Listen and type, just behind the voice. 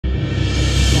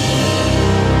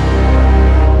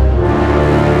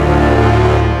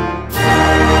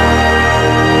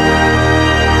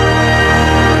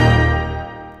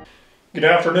Good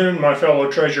afternoon, my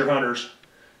fellow treasure hunters.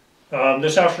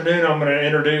 This afternoon I'm going to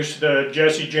introduce the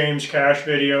Jesse James cache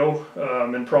video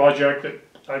and project that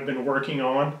I've been working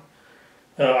on.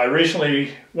 I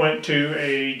recently went to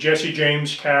a Jesse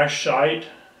James cache site,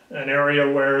 an area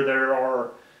where there are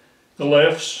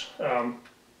glyphs,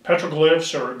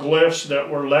 petroglyphs or glyphs that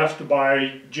were left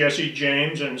by Jesse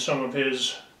James and some of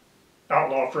his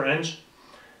outlaw friends.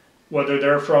 Whether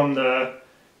they're from the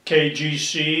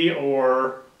KGC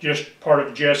or just part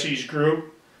of Jesse's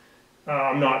group,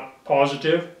 I'm not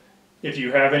positive. If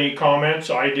you have any comments,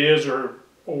 ideas,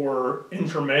 or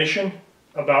information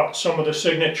about some of the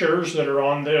signatures that are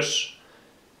on this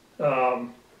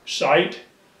site,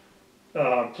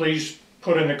 please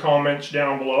put in the comments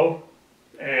down below,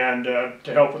 and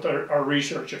to help with our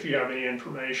research if you have any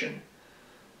information.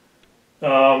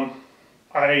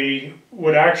 I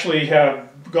would actually have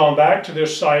gone back to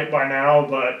this site by now,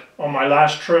 but on my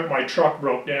last trip my truck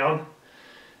broke down,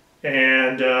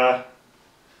 and I'm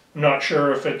not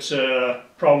sure if it's a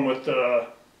problem with the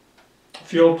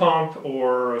fuel pump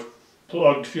or a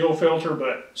plugged fuel filter, but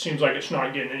it seems like it's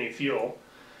not getting any fuel.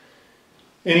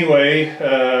 Anyway,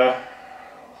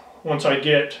 once I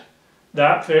get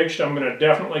that fixed, I'm going to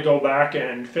definitely go back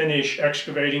and finish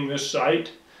excavating this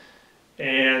site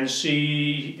and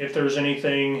see if there's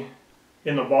anything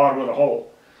in the bottom of the hole.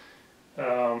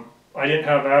 I didn't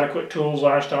have adequate tools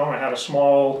last time. I had a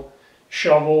small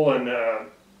shovel and a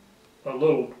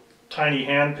little tiny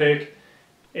hand pick,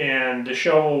 and the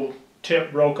shovel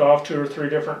tip broke off 2 or 3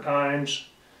 different times.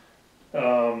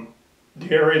 The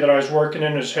area that I was working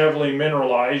in is heavily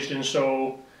mineralized, and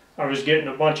so I was getting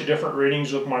a bunch of different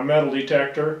readings with my metal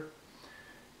detector.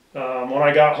 When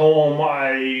I got home,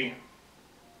 I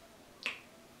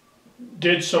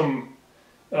did some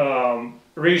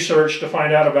research to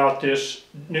find out about this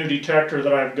new detector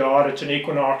that I've got. It's an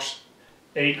Equinox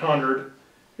 800.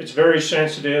 It's very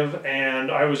sensitive,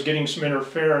 and I was getting some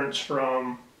interference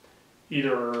from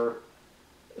either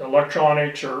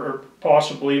electronics or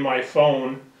possibly my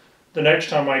phone. The next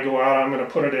time I go out, I'm going to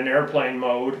put it in airplane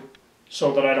mode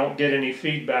so that I don't get any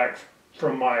feedback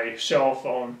from my cell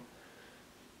phone.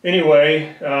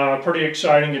 Anyway, pretty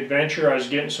exciting adventure. I was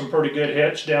getting some pretty good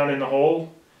hits down in the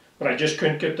hole, but I just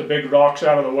couldn't get the big rocks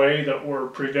out of the way that were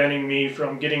preventing me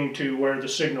from getting to where the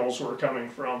signals were coming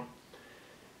from.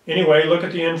 Anyway, look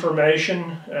at the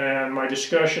information and my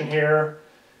discussion here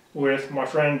with my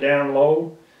friend Dan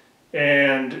Lowe,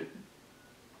 and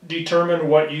determine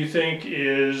what you think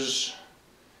is,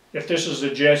 if this is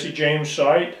a Jesse James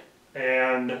site,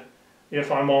 and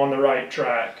if I'm on the right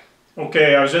track.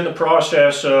 Okay, I was in the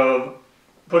process of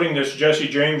putting this Jesse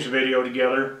James video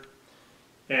together,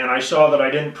 and I saw that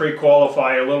I didn't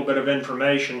pre-qualify a little bit of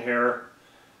information here.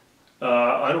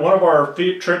 On one of our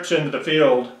trips into the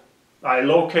field, I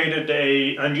located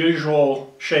a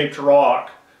unusual shaped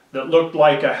rock that looked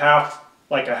like a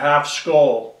half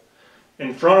skull.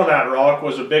 In front of that rock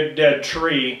was a big dead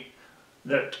tree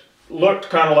that looked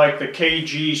kind of like the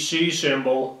KGC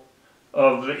symbol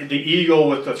of the eagle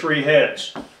with the 3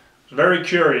 heads. Very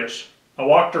curious. I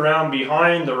walked around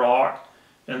behind the rock,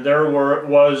 and there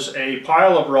was a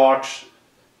pile of rocks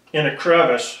in a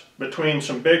crevice between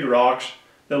some big rocks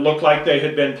that looked like they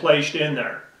had been placed in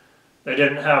there. They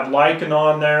didn't have lichen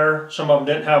on there. Some of them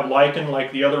didn't have lichen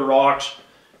like the other rocks.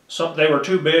 They were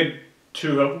too big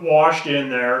to have washed in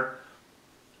there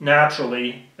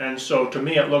naturally, and so to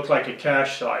me it looked like a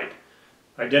cache site.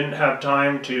 I didn't have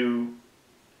time to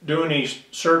do any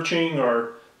searching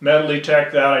or metal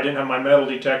detect that. I didn't have my metal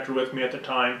detector with me at the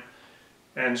time,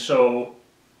 and so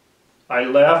I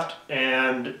left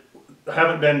and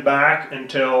haven't been back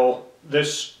until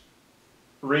this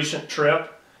recent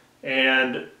trip,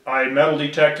 and I metal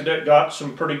detected it, got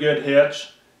some pretty good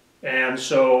hits, and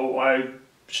so I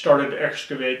started to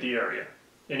excavate the area.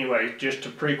 Anyway, just to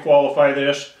pre-qualify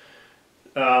this,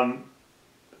 and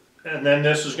then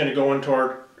this is going to go into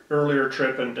our earlier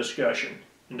trip and discussion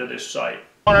into this site.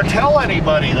 I don't want to tell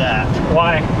anybody that.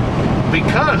 Why?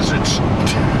 Because it's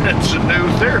a new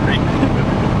theory.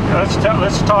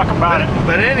 Let's talk about it.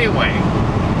 But anyway,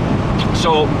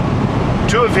 so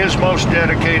 2 of his most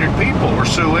dedicated people were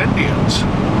Sioux Indians.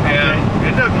 And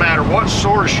it doesn't matter what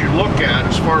source you look at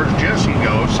as far as Jesse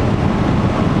goes,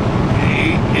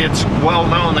 it's well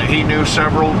known that he knew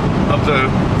several of the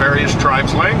various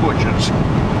tribes' languages.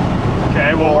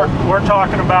 Okay, well we're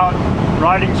talking about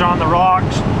writings on the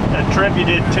rocks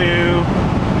attributed to...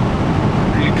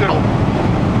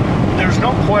 There's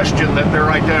no question that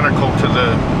they're identical to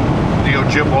the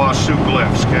Ojibwa Sioux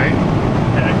glyphs, okay?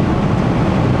 Okay.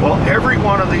 Well, every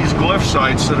one of these glyph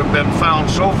sites that have been found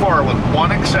so far, with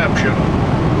one exception,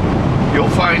 you'll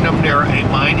find them near a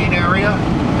mining area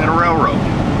and a railroad.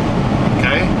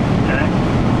 Okay? Okay.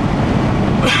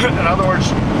 In other words,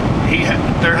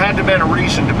 there had to have been a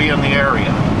reason to be in the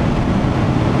area.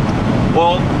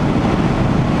 Well,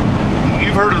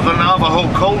 you've heard of the Navajo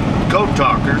code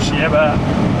talkers. Yeah, but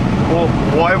Well,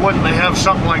 why wouldn't they have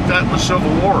something like that in the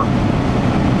Civil War?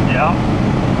 yeah,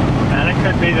 and it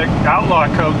could be the outlaw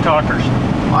code talkers.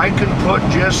 I can put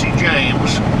Jesse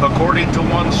James, according to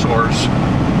one source,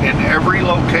 in every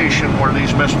location where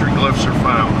these mystery glyphs are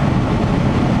found.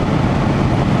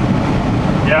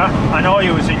 Yeah, I know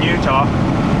he was in Utah.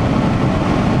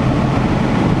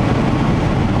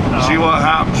 See what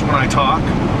happens when I talk?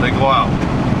 They go out.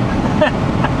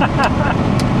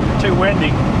 Too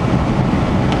windy.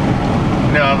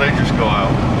 No, they just go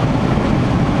out.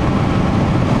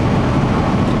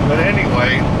 But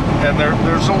anyway, and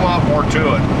there's a lot more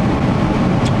to it.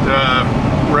 The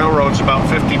railroad's about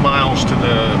 50 miles to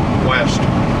the west.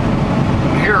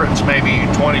 Here it's maybe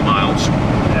 20 miles.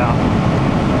 Yeah.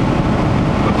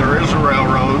 But there is a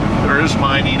railroad. There is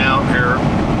mining out here.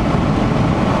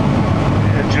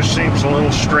 It just seems a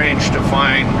little strange to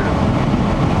find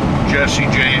Jesse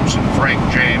James and Frank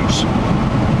James'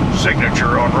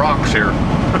 signature on rocks here.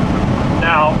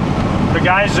 Now, the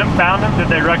guys that found them, did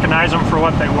they recognize them for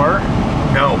what they were?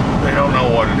 No, they don't know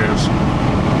what it is.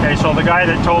 Okay, so the guy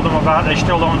that told them about it, they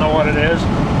still don't know what it is?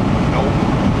 Nope.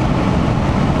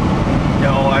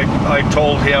 No, I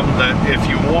told him that if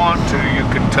you want to, you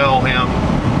can tell him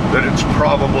that it's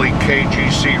probably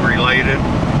KGC related,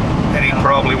 and he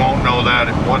probably won't know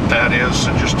what that is,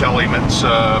 so just tell him it's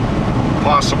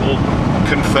possible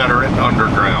Confederate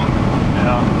underground.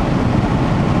 Yeah.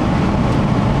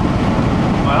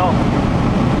 Well,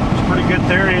 it's a pretty good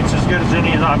theory. It's as good as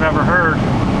any I've ever heard.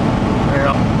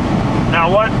 Yeah. Now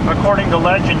what, according to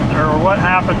legend, or what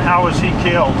happened, how was he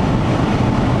killed?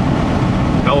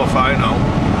 Hell if I know.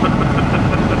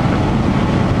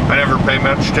 I never pay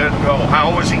much attention. Oh,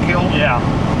 how was he killed? Yeah.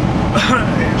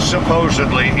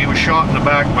 Supposedly, he was shot in the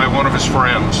back by one of his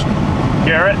friends.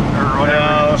 Garrett, or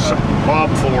whatever? Bob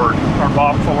Ford. Or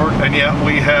Bob Ford. And yet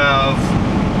we've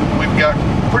got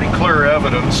pretty clear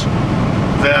evidence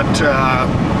that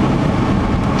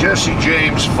Jesse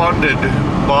James funded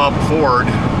Bob Ford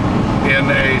in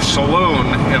a saloon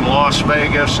in Las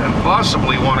Vegas and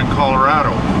possibly one in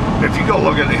Colorado. If you go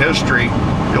look at the history,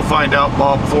 you'll find out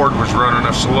Bob Ford was running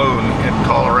a saloon in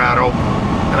Colorado,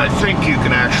 and I think you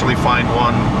can actually find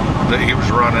one that he was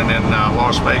running in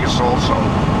Las Vegas also.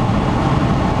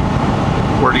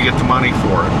 Where to get the money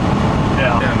for it?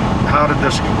 Yeah. And how did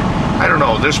this? I don't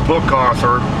know. This book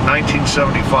author,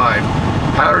 1975.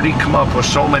 How did he come up with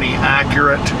so many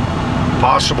accurate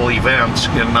possible events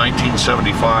in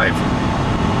 1975?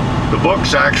 The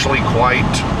book's actually quite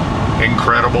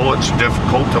incredible. It's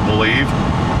difficult to believe,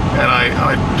 and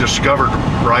I discovered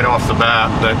right off the bat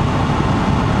that,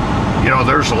 you know,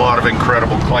 there's a lot of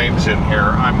incredible claims in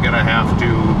here. I'm gonna have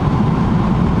to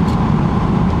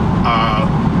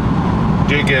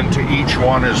dig into each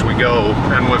one as we go,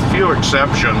 and with few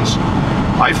exceptions,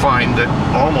 I find that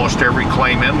almost every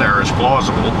claim in there is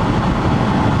plausible.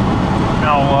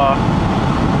 Now,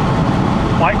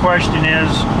 my question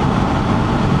is,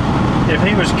 if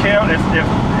he was killed,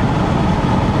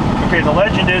 okay, the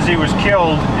legend is he was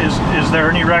killed, is there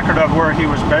any record of where he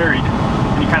was buried?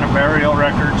 Any kind of burial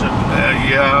records of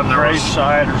yeah, and there was,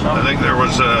 gravesite or something? I think there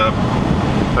was a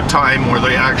time where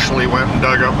they actually went and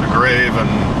dug up the grave, and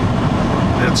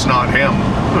it's not him.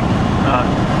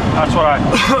 That's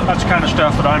the kind of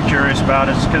stuff that I'm curious about,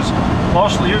 is because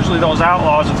usually those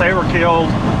outlaws, if they were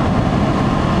killed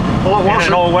in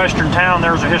an old western town,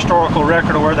 there's a historical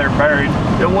record of where they're buried.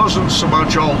 It wasn't so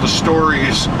much all the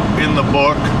stories in the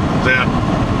book that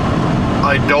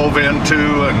I dove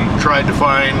into and tried to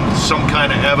find some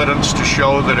kind of evidence to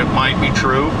show that it might be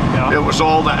true. Yeah. It was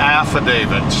all the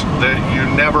affidavits that you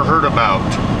never heard about.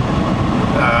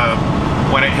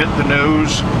 When it hit the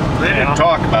news, they didn't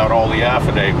talk about all the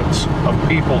affidavits of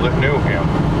people that knew him.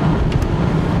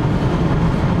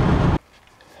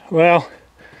 Well,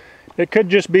 it could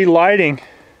just be lighting.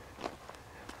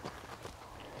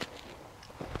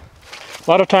 A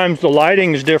lot of times the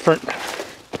lighting is different.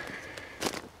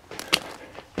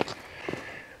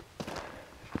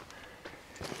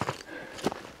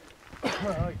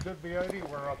 It could be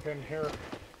anywhere up in here.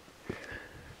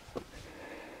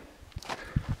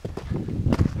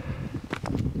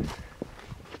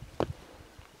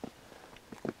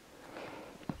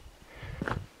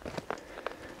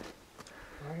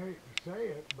 I hate to say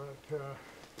it, but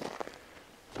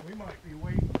we might be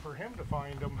waiting for him to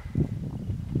find them.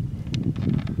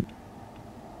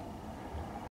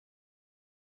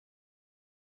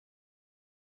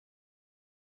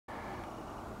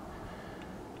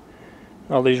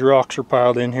 All these rocks are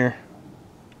piled in here.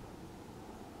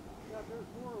 Yeah, there's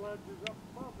more ledges up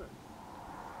above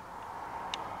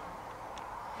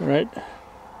it. Right.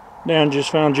 Dan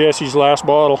just found Jesse's last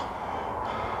bottle.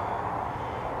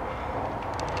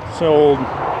 So old.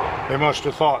 They must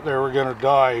have thought they were going to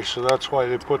die, so that's why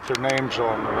they put their names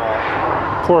on the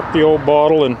rock. Corked the old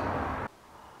bottle and...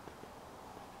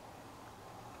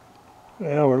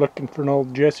 Well, we're looking for an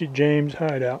old Jesse James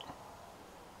hideout.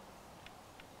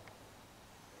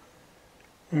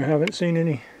 I haven't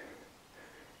seen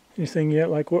anything yet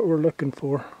like what we're looking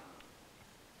for.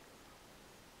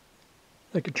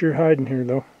 Look at your hiding here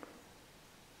though.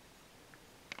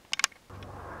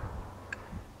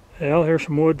 Well, here's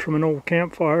some wood from an old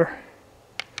campfire.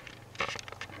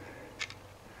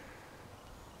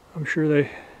 I'm sure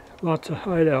they lots of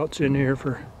hideouts in here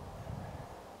for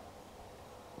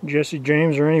Jesse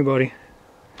James or anybody.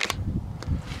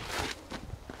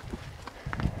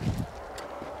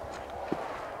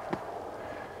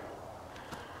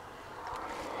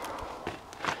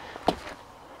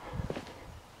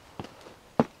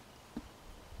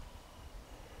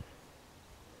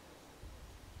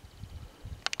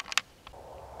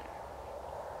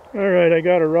 Alright, I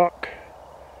got a rock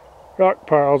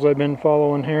piles I've been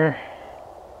following here.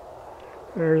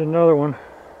 There's another one.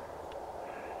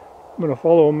 I'm going to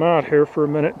follow them out here for a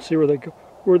minute and see where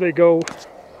they go.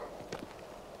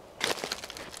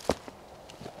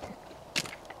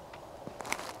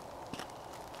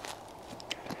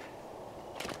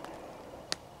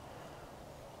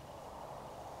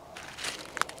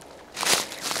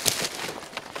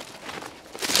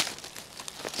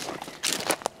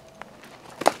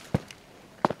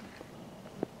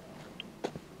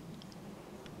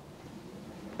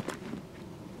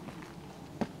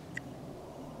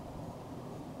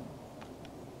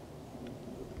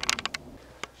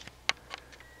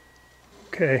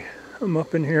 Okay, I'm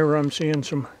up in here where I'm seeing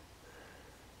some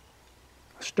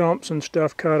stumps and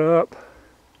stuff cut up.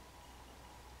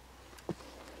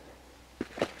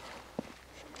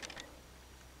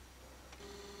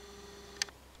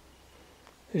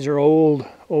 These are old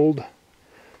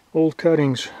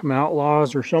cuttings, some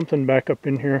outlaws or something back up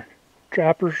in here.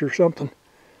 Trappers or something.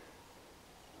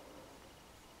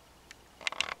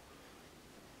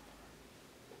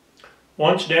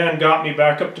 Once Dan got me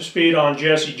back up to speed on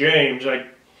Jesse James,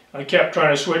 I kept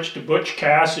trying to switch to Butch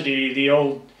Cassidy, the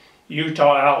old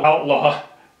Utah outlaw,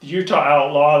 the Utah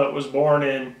outlaw that was born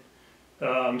in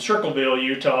Circleville,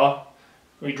 Utah.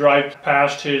 We drive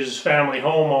past his family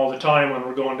home all the time when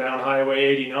we're going down Highway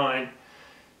 89.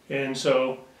 And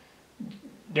so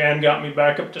Dan got me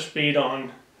back up to speed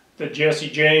on the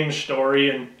Jesse James story,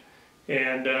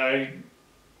 and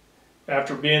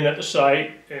after being at the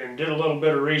site and did a little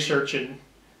bit of research and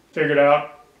figured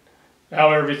out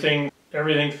how everything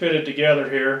fitted together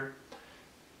here.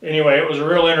 Anyway, it was a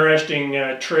real interesting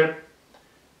trip.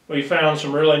 We found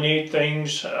some really neat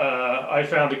things. I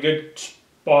found a good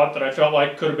spot that I felt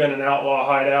like could have been an outlaw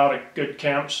hideout, a good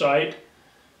campsite.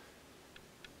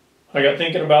 I got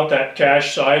thinking about that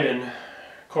cache site, and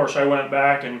of course I went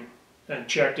back and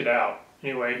checked it out.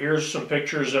 Anyway, here's some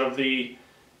pictures of the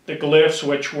glyphs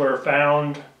which were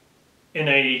found in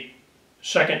a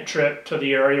second trip to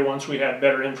the area once we had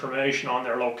better information on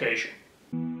their location.